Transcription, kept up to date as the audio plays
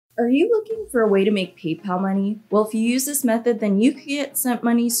Are you looking for a way to make PayPal money? Well, if you use this method, then you can get sent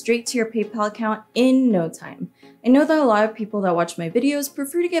money straight to your PayPal account in no time. I know that a lot of people that watch my videos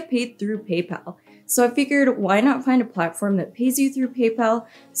prefer to get paid through PayPal. So I figured, why not find a platform that pays you through PayPal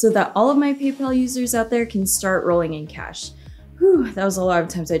so that all of my PayPal users out there can start rolling in cash. Whew, that was a lot of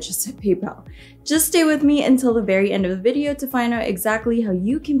times I just said PayPal. Just stay with me until the very end of the video to find out exactly how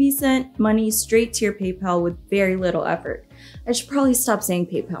you can be sent money straight to your PayPal with very little effort. I should probably stop saying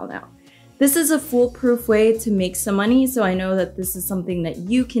PayPal now. This is a foolproof way to make some money, so I know that this is something that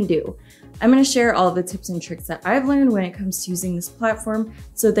you can do. I'm going to share all the tips and tricks that I've learned when it comes to using this platform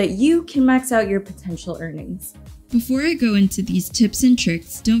so that you can max out your potential earnings. Before I go into these tips and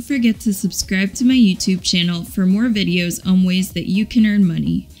tricks, don't forget to subscribe to my YouTube channel for more videos on ways that you can earn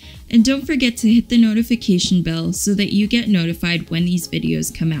money. And don't forget to hit the notification bell so that you get notified when these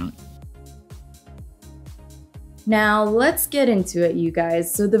videos come out. Now let's get into it, you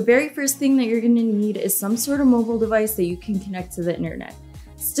guys. So the very first thing that you're going to need is some sort of mobile device that you can connect to the internet.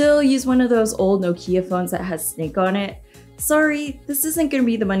 Still, use one of those old Nokia phones that has Snake on it. Sorry, this isn't going to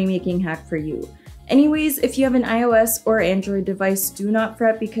be the money-making hack for you. Anyways, if you have an iOS or Android device, do not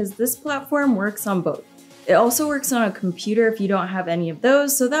fret because this platform works on both. It also works on a computer if you don't have any of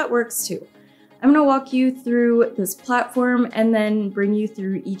those, so that works too. I'm going to walk you through this platform and then bring you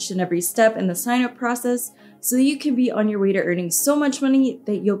through each and every step in the sign-up process so you can be on your way to earning so much money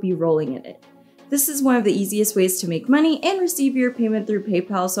that you'll be rolling in it. This is one of the easiest ways to make money and receive your payment through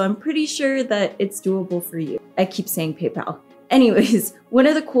PayPal, so I'm pretty sure that it's doable for you. I keep saying PayPal. Anyways, one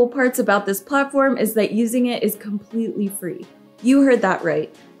of the cool parts about this platform is that using it is completely free. You heard that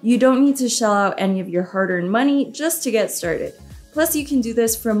right. You don't need to shell out any of your hard-earned money just to get started. Plus, you can do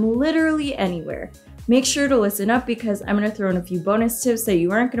this from literally anywhere. Make sure to listen up because I'm going to throw in a few bonus tips that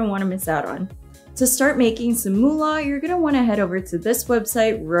you aren't going to want to miss out on. To start making some moolah, you're going to want to head over to this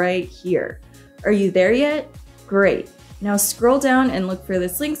website right here. Are you there yet? Great. Now scroll down and look for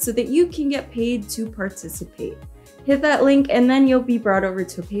this link so that you can get paid to participate. Hit that link and then you'll be brought over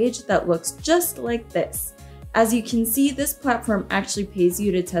to a page that looks just like this. As you can see, this platform actually pays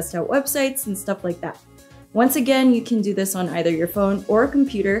you to test out websites and stuff like that. Once again, you can do this on either your phone or a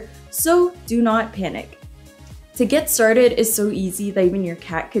computer, so do not panic. To get started is so easy that even your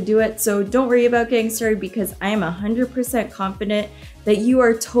cat could do it, so don't worry about getting started because I am 100% confident that you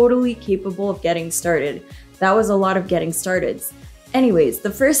are totally capable of getting started. That was a lot of getting starteds. Anyways, the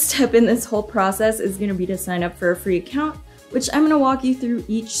first step in this whole process is going to be to sign up for a free account, which I'm going to walk you through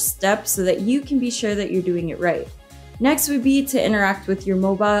each step so that you can be sure that you're doing it right. Next would be to interact with your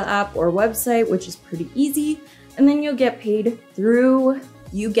mobile app or website, which is pretty easy, and then you'll get paid through,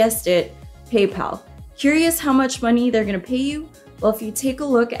 you guessed it, PayPal. Curious how much money they're going to pay you? Well, if you take a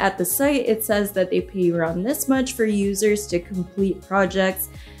look at the site, it says that they pay you around this much for users to complete projects,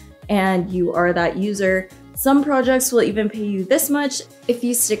 and you are that user. Some projects will even pay you this much. If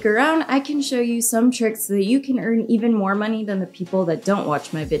you stick around, I can show you some tricks so that you can earn even more money than the people that don't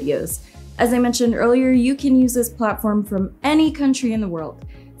watch my videos. As I mentioned earlier, you can use this platform from any country in the world.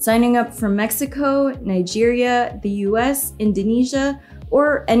 Signing up from Mexico, Nigeria, the US, Indonesia,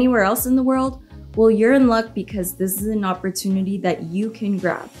 or anywhere else in the world, well, you're in luck because this is an opportunity that you can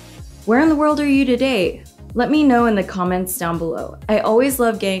grab. Where in the world are you today? Let me know in the comments down below. I always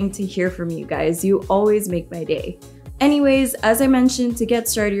love getting to hear from you guys. You always make my day. Anyways, as I mentioned, to get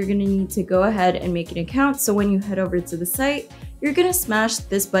started, you're gonna need to go ahead and make an account. So when you head over to the site, you're gonna smash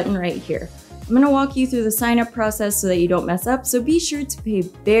this button right here. I'm gonna walk you through the sign up process so that you don't mess up. So be sure to pay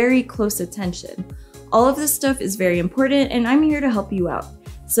very close attention. All of this stuff is very important and I'm here to help you out.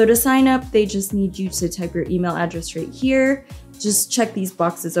 So to sign up, they just need you to type your email address right here. Just check these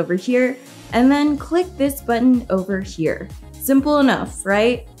boxes over here and then click this button over here. Simple enough,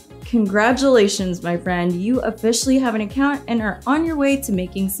 right? Congratulations, my friend. You officially have an account and are on your way to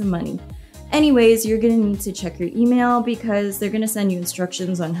making some money. Anyways, you're gonna need to check your email because they're gonna send you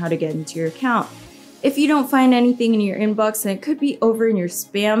instructions on how to get into your account. If you don't find anything in your inbox, then it could be over in your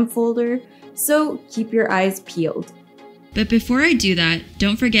spam folder, so keep your eyes peeled. But before I do that,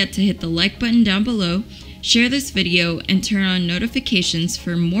 don't forget to hit the like button down below, share this video, and turn on notifications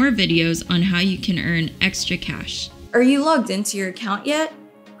for more videos on how you can earn extra cash. Are you logged into your account yet?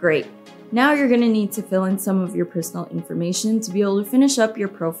 Great. Now you're gonna need to fill in some of your personal information to be able to finish up your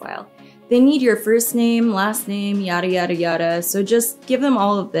profile. They need your first name, last name, yada yada yada, so just give them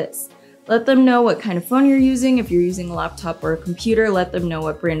all of this. Let them know what kind of phone you're using. If you're using a laptop or a computer, let them know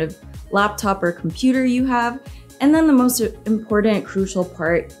what brand of laptop or computer you have. And then the most important, crucial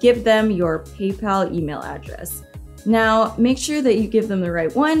part, give them your PayPal email address. Now, make sure that you give them the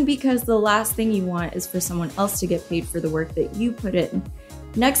right one because the last thing you want is for someone else to get paid for the work that you put in.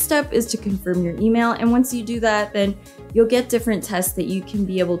 Next step is to confirm your email, and once you do that, then you'll get different tests that you can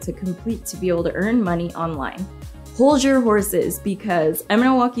be able to complete to be able to earn money online. Hold your horses, because I'm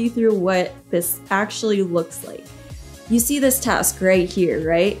gonna walk you through what this actually looks like. You see this task right here,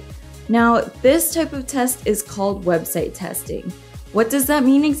 right? Now, this type of test is called website testing. What does that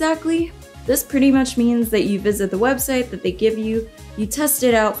mean exactly? This pretty much means that you visit the website that they give you test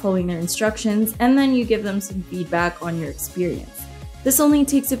it out following their instructions, and then you give them some feedback on your experience. This only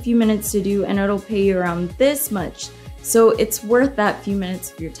takes a few minutes to do, and it'll pay you around this much, so it's worth that few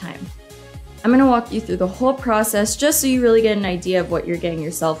minutes of your time. I'm gonna walk you through the whole process just so you really get an idea of what you're getting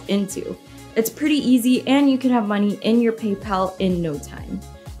yourself into. It's pretty easy, and you can have money in your PayPal in no time.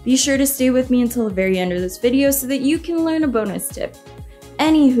 Be sure to stay with me until the very end of this video so that you can learn a bonus tip.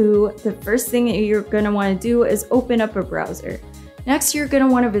 Anywho, the first thing that you're gonna wanna do is open up a browser. Next, you're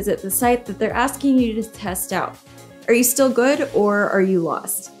gonna wanna visit the site that they're asking you to test out. Are you still good, or are you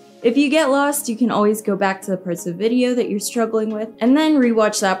lost? If you get lost, you can always go back to the parts of the video that you're struggling with and then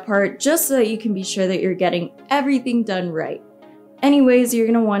rewatch that part just so that you can be sure that you're getting everything done right. Anyways, you're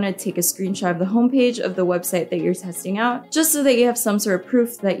gonna wanna take a screenshot of the homepage of the website that you're testing out, just so that you have some sort of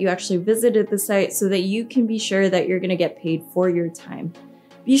proof that you actually visited the site so that you can be sure that you're gonna get paid for your time.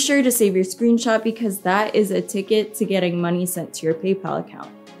 Be sure to save your screenshot because that is a ticket to getting money sent to your PayPal account.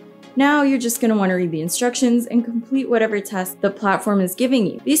 Now you're just gonna wanna read the instructions and complete whatever test the platform is giving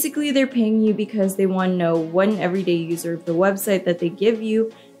you. Basically, they're paying you because they wanna know what an everyday user of the website that they give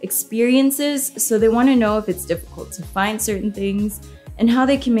you experiences, so they wanna know if it's difficult to find certain things and how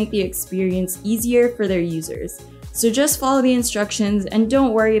they can make the experience easier for their users. So just follow the instructions and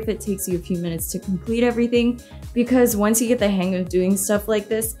don't worry if it takes you a few minutes to complete everything, because once you get the hang of doing stuff like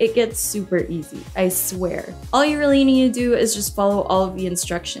this, it gets super easy, I swear. All you really need to do is just follow all of the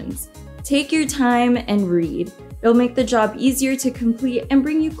instructions. Take your time and read. It'll make the job easier to complete and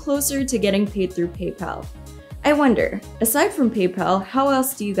bring you closer to getting paid through PayPal. I wonder, aside from PayPal, how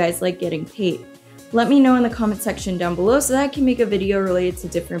else do you guys like getting paid? Let me know in the comment section down below so that I can make a video related to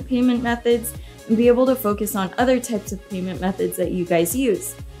different payment methods and be able to focus on other types of payment methods that you guys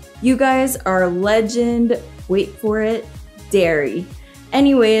use. You guys are legend, wait for it, dairy.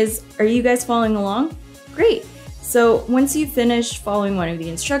 Anyways, are you guys following along? Great. So once you finish following one of the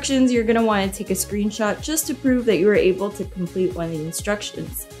instructions, you're gonna wanna take a screenshot just to prove that you were able to complete one of the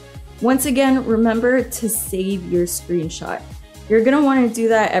instructions. Once again, remember to save your screenshot. You're gonna wanna do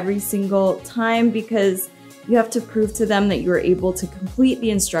that every single time because you have to prove to them that you were able to complete the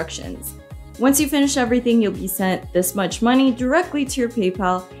instructions. Once you finish everything, you'll be sent this much money directly to your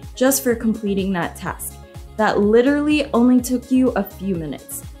PayPal just for completing that task. That literally only took you a few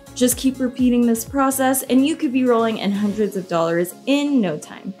minutes. Just keep repeating this process and you could be rolling in hundreds of dollars in no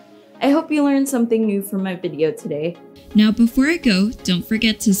time. I hope you learned something new from my video today. Now before I go, don't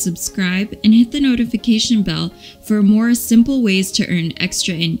forget to subscribe and hit the notification bell for more simple ways to earn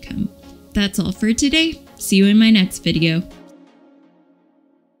extra income. That's all for today. See you in my next video.